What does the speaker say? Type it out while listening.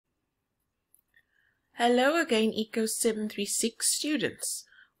Hello again, ECO736 students.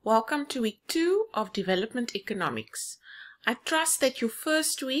 Welcome to week 2 of Development Economics. I trust that your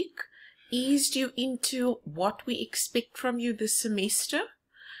first week eased you into what we expect from you this semester,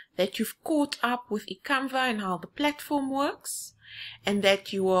 that you've caught up with eCanva and how the platform works, and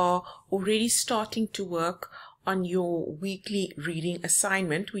that you are already starting to work on your weekly reading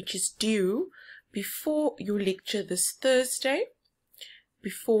assignment, which is due before your lecture this Thursday,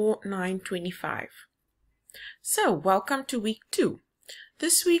 before 9:25. So, welcome to week 2.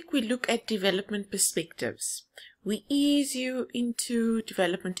 This week we look at development perspectives. We ease you into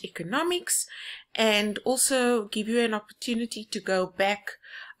development economics and also give you an opportunity to go back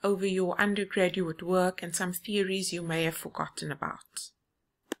over your undergraduate work and some theories you may have forgotten about.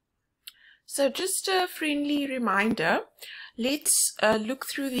 So just a friendly reminder, let's look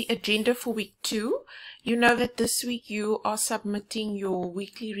through the agenda for week 2. You know that this week you are submitting your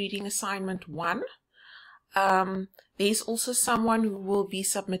weekly reading assignment 1. There's also someone who will be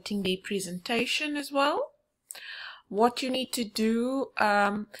submitting their presentation as well. What you need to do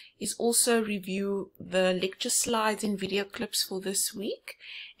is also review the lecture slides and video clips for this week.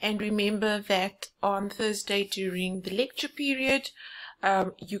 And remember that on Thursday during the lecture period,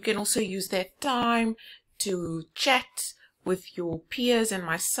 you can also use that time to chat with your peers and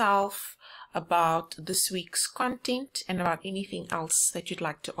myself about this week's content and about anything else that you'd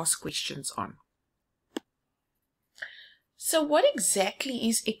like to ask questions on. So what exactly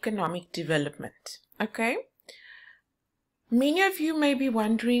is economic development? Okay. Many of you may be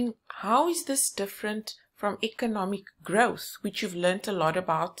wondering, how is this different from economic growth, which you've learned a lot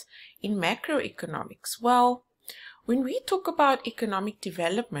about in macroeconomics? Well, when we talk about economic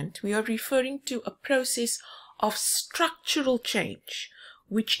development, we are referring to a process of structural change,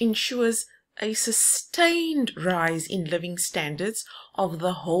 which ensures a sustained rise in living standards of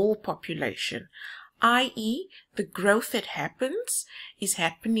the whole population, i.e., the growth that happens is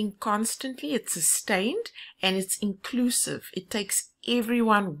happening constantly, it's sustained, and it's inclusive. It takes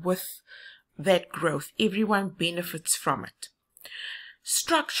everyone with that growth. Everyone benefits from it.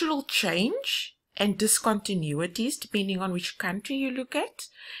 Structural change and discontinuities, depending on which country you look at,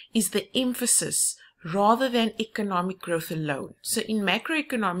 is the emphasis rather than economic growth alone. So in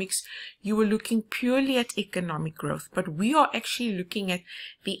macroeconomics, you were looking purely at economic growth, but we are actually looking at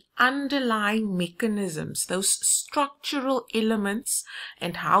the underlying mechanisms, those structural elements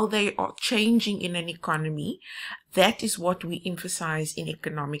and how they are changing in an economy. That is what we emphasize in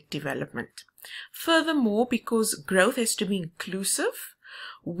economic development. Furthermore, because growth has to be inclusive,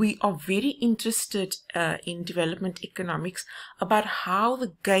 we are very interested in development economics about how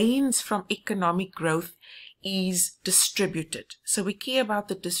the gains from economic growth is distributed. So we care about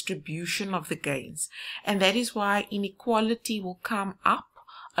the distribution of the gains. And that is why inequality will come up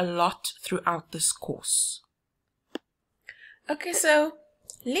a lot throughout this course. Okay, so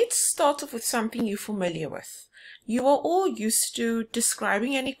let's start off with something you're familiar with. You are all used to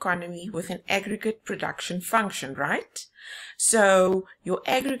describing an economy with an aggregate production function, right? So your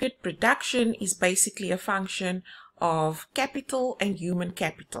aggregate production is basically a function of capital and human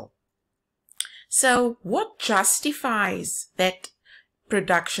capital. So what justifies that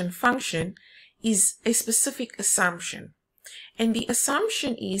production function is a specific assumption. And the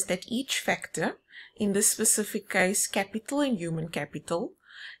assumption is that each factor, in this specific case capital and human capital,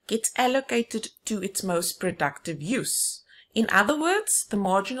 gets allocated to its most productive use. In other words, the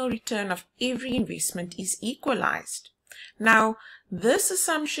marginal return of every investment is equalized. Now, this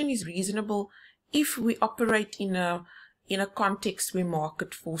assumption is reasonable if we operate in a context where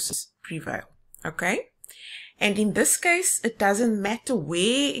market forces prevail. Okay? And in this case, it doesn't matter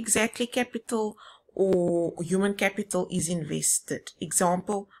where exactly capital or human capital is invested.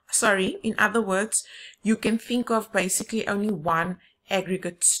 In other words, you can think of basically only one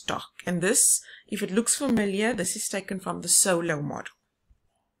aggregate stock. And this, if it looks familiar, this is taken from the Solo model.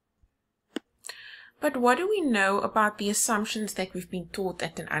 But what do we know about the assumptions that we've been taught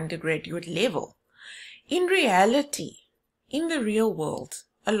at an undergraduate level? In reality, in the real world,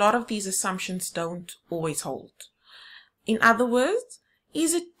 a lot of these assumptions don't always hold. In other words,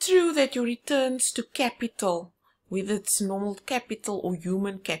 is it true that your returns to capital, whether it's normal capital or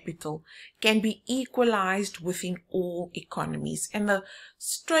human capital, can be equalized within all economies? And the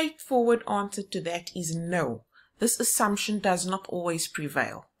straightforward answer to that is no. This assumption does not always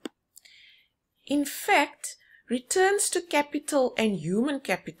prevail. In fact, returns to capital and human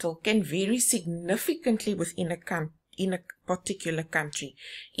capital can vary significantly within a particular country,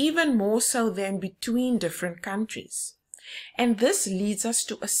 even more so than between different countries. And this leads us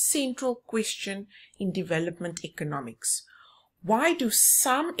to a central question in development economics. Why do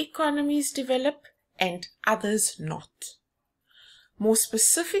some economies develop and others not. More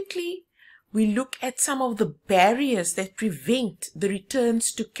specifically, we look at some of the barriers that prevent the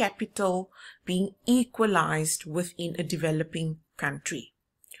returns to capital being equalized within a developing country.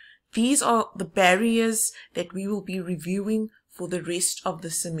 These are the barriers that we will be reviewing for the rest of the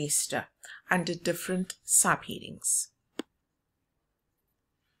semester under different subheadings.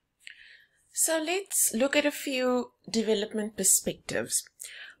 So let's look at a few development perspectives.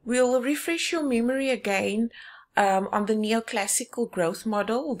 We'll refresh your memory again on the neoclassical growth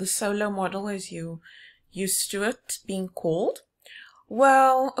model, or the solo model as you used to it being called.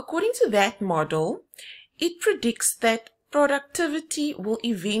 Well, according to that model, it predicts that productivity will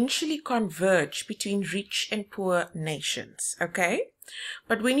eventually converge between rich and poor nations, okay?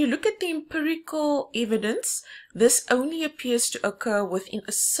 But when you look at the empirical evidence, this only appears to occur within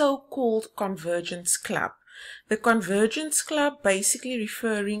a so-called convergence club. The convergence club basically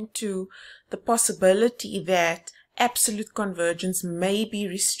referring to the possibility that absolute convergence may be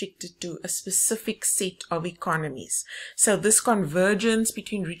restricted to a specific set of economies. So this convergence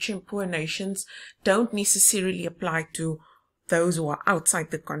between rich and poor nations don't necessarily apply to those who are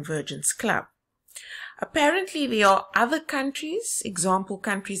outside the convergence club. Apparently, there are other countries, example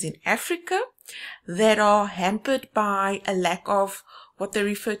countries in Africa, that are hampered by a lack of what they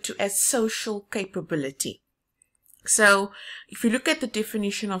refer to as social capability. So, if you look at the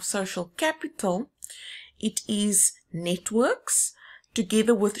definition of social capital, it is networks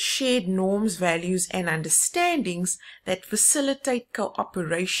together with shared norms, values, and understandings that facilitate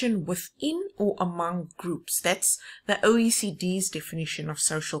cooperation within or among groups. That's the OECD's definition of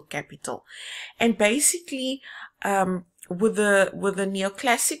social capital. And basically, with the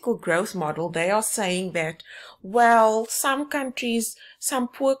neoclassical growth model, they are saying that, well, some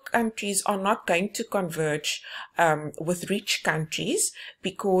poor countries are not going to converge with rich countries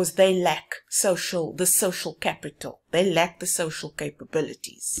because they lack the social capital. They lack the social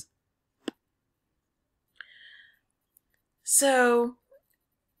capabilities. So,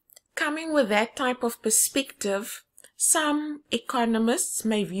 coming with that type of perspective, some economists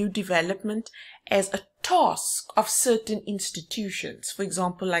may view development as a task of certain institutions, for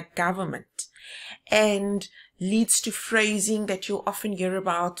example, like government, and leads to phrasing that you'll often hear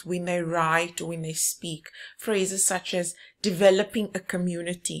about when they write or when they speak, phrases such as developing a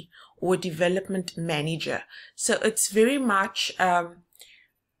community or development manager. So it's very much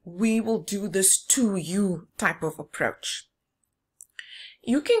we will do this to you type of approach.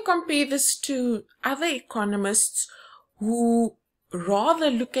 You can compare this to other economists who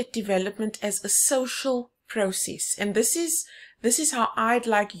rather look at development as a social process. And this is how I'd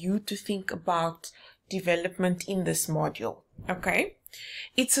like you to think about development in this module. Okay?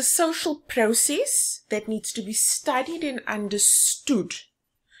 It's a social process that needs to be studied and understood.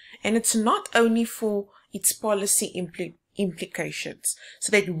 And it's not only for its policy implications,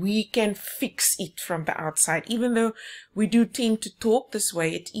 so that we can fix it from the outside. Even though we do tend to talk this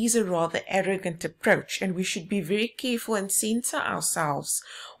way, it is a rather arrogant approach, and we should be very careful and censor ourselves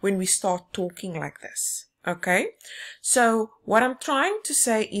when we start talking like this. Okay? So what I'm trying to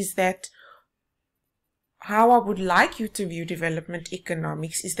say is that how I would like you to view development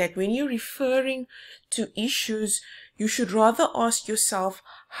economics is that when you're referring to issues, you should rather ask yourself,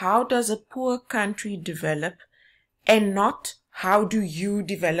 how does a poor country develop, and not how do you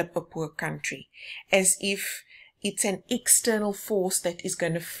develop a poor country, as if it's an external force that is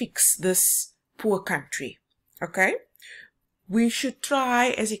going to fix this poor country. Okay? We should try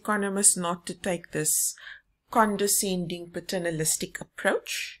as economists not to take this condescending, paternalistic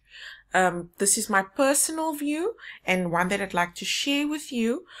approach. This is my personal view and one that I'd like to share with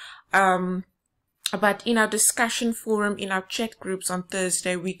you. But in our discussion forum, in our chat groups on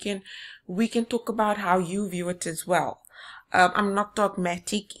Thursday, we can talk about how you view it as well. I'm not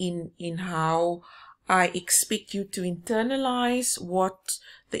dogmatic in how I expect you to internalize what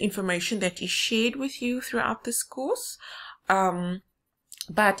the information that is shared with you throughout this course.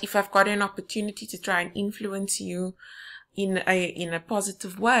 But if I've got an opportunity to try and influence you in a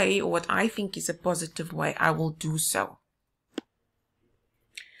positive way, or what I think is a positive way, I will do so.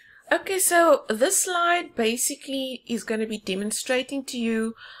 Okay, so this slide basically is going to be demonstrating to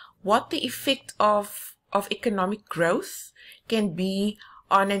you what the effect of economic growth can be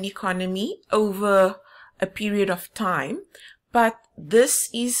on an economy over a period of time. But this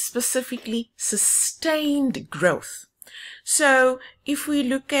is specifically sustained growth. So if we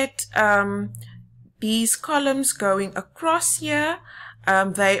look at these columns going across here,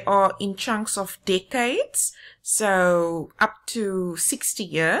 they are in chunks of decades, so up to 60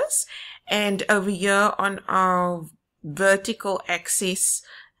 years. And over here on our vertical axis,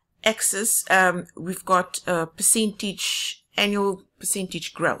 axis, we've got annual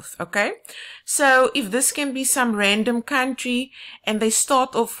percentage growth, okay? So if this can be some random country and they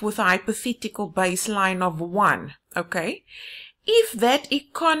start off with a hypothetical baseline of 1, okay? If that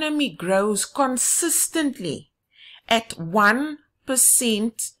economy grows consistently at 1%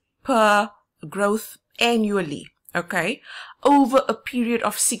 per growth annually, okay, over a period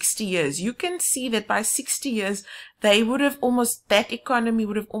of 60 years, you can see that by 60 years, that economy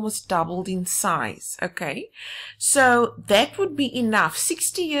would have almost doubled in size, okay? So that would be enough.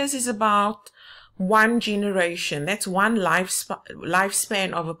 60 years is about one generation. That's one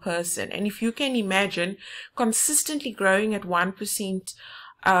lifespan of a person. And if you can imagine consistently growing at 1%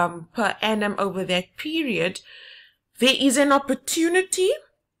 per annum over that period, there is an opportunity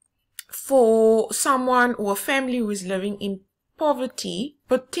for someone or a family who is living in poverty,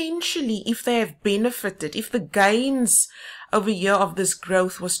 potentially, if they have benefited, if the gains over a year of this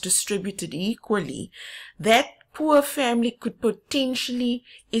growth was distributed equally, that poor family could potentially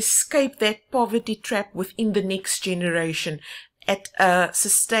escape that poverty trap within the next generation at a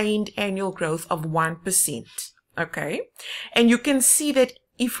sustained annual growth of 1%. Okay? And you can see that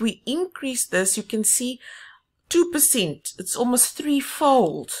if we increase this, you can see 2%, it's almost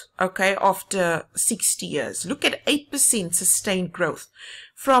threefold, okay, after 60 years. Look at 8% sustained growth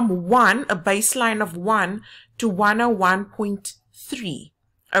from a baseline of 1 to 101.3,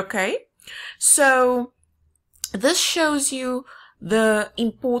 okay? So this shows you the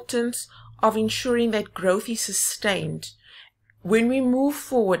importance of ensuring that growth is sustained. When we move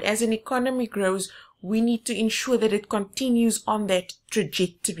forward, as an economy grows, we need to ensure that it continues on that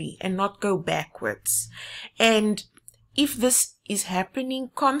trajectory and not go backwards. And if this is happening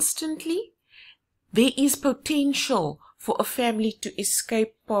constantly, there is potential for a family to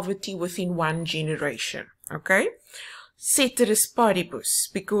escape poverty within one generation. Okay? Ceteris paribus,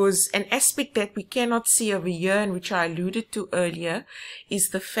 because an aspect that we cannot see over here, and which I alluded to earlier, is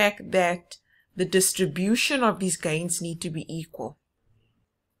the fact that the distribution of these gains need to be equal.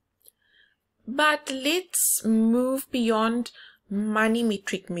 But let's move beyond money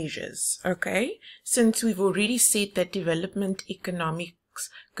metric measures, okay? Since we've already said that development economics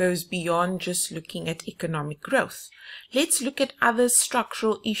goes beyond just looking at economic growth. Let's look at other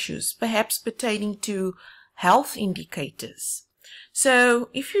structural issues, perhaps pertaining to health indicators. So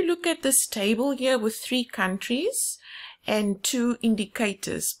if you look at this table here with 3 countries and 2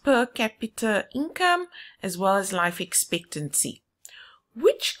 indicators, per capita income as well as life expectancy.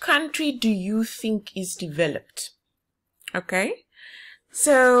 Which country do you think is developed? Okay,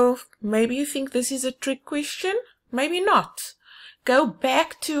 so maybe you think this is a trick question, maybe not. Go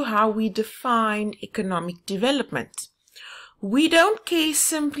back to how we define economic development. We don't care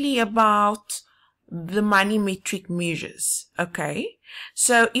simply about the money metric measures, okay?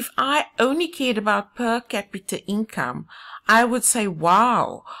 So if I only cared about per capita income, I would say,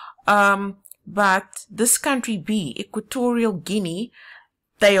 wow, but this country B, Equatorial Guinea,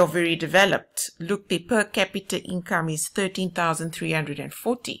 they are very developed. Look, their per capita income is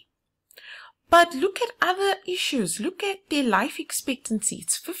 13,340. But look at other issues. Look at their life expectancy.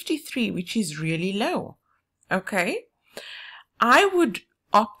 It's 53, which is really low. Okay? I would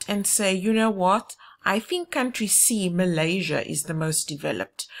opt and say, you know what? I think country C, Malaysia, is the most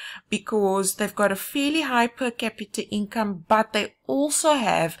developed because they've got a fairly high per capita income, but they also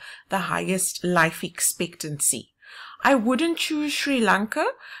have the highest life expectancy. I wouldn't choose Sri Lanka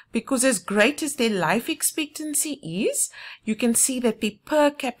because as great as their life expectancy is, you can see that their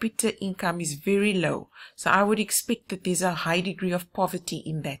per capita income is very low. So I would expect that there's a high degree of poverty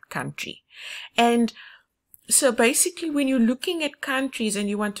in that country. And so basically when you're looking at countries and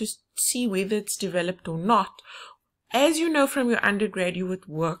you want to see whether it's developed or not, as you know from your undergraduate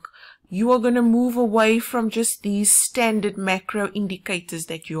work, you are going to move away from just these standard macro indicators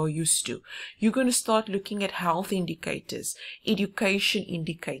that you are used to. You're going to start looking at health indicators, education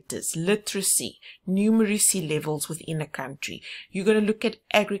indicators, literacy, numeracy levels within a country. You're going to look at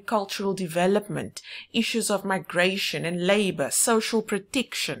agricultural development, issues of migration and labor, social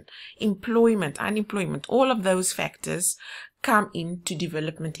protection, employment, unemployment. All of those factors come into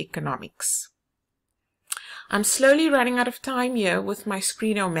development economics. I'm slowly running out of time here with my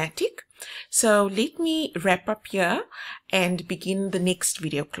Screen-O-Matic, so let me wrap up here and begin the next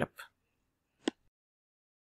video clip.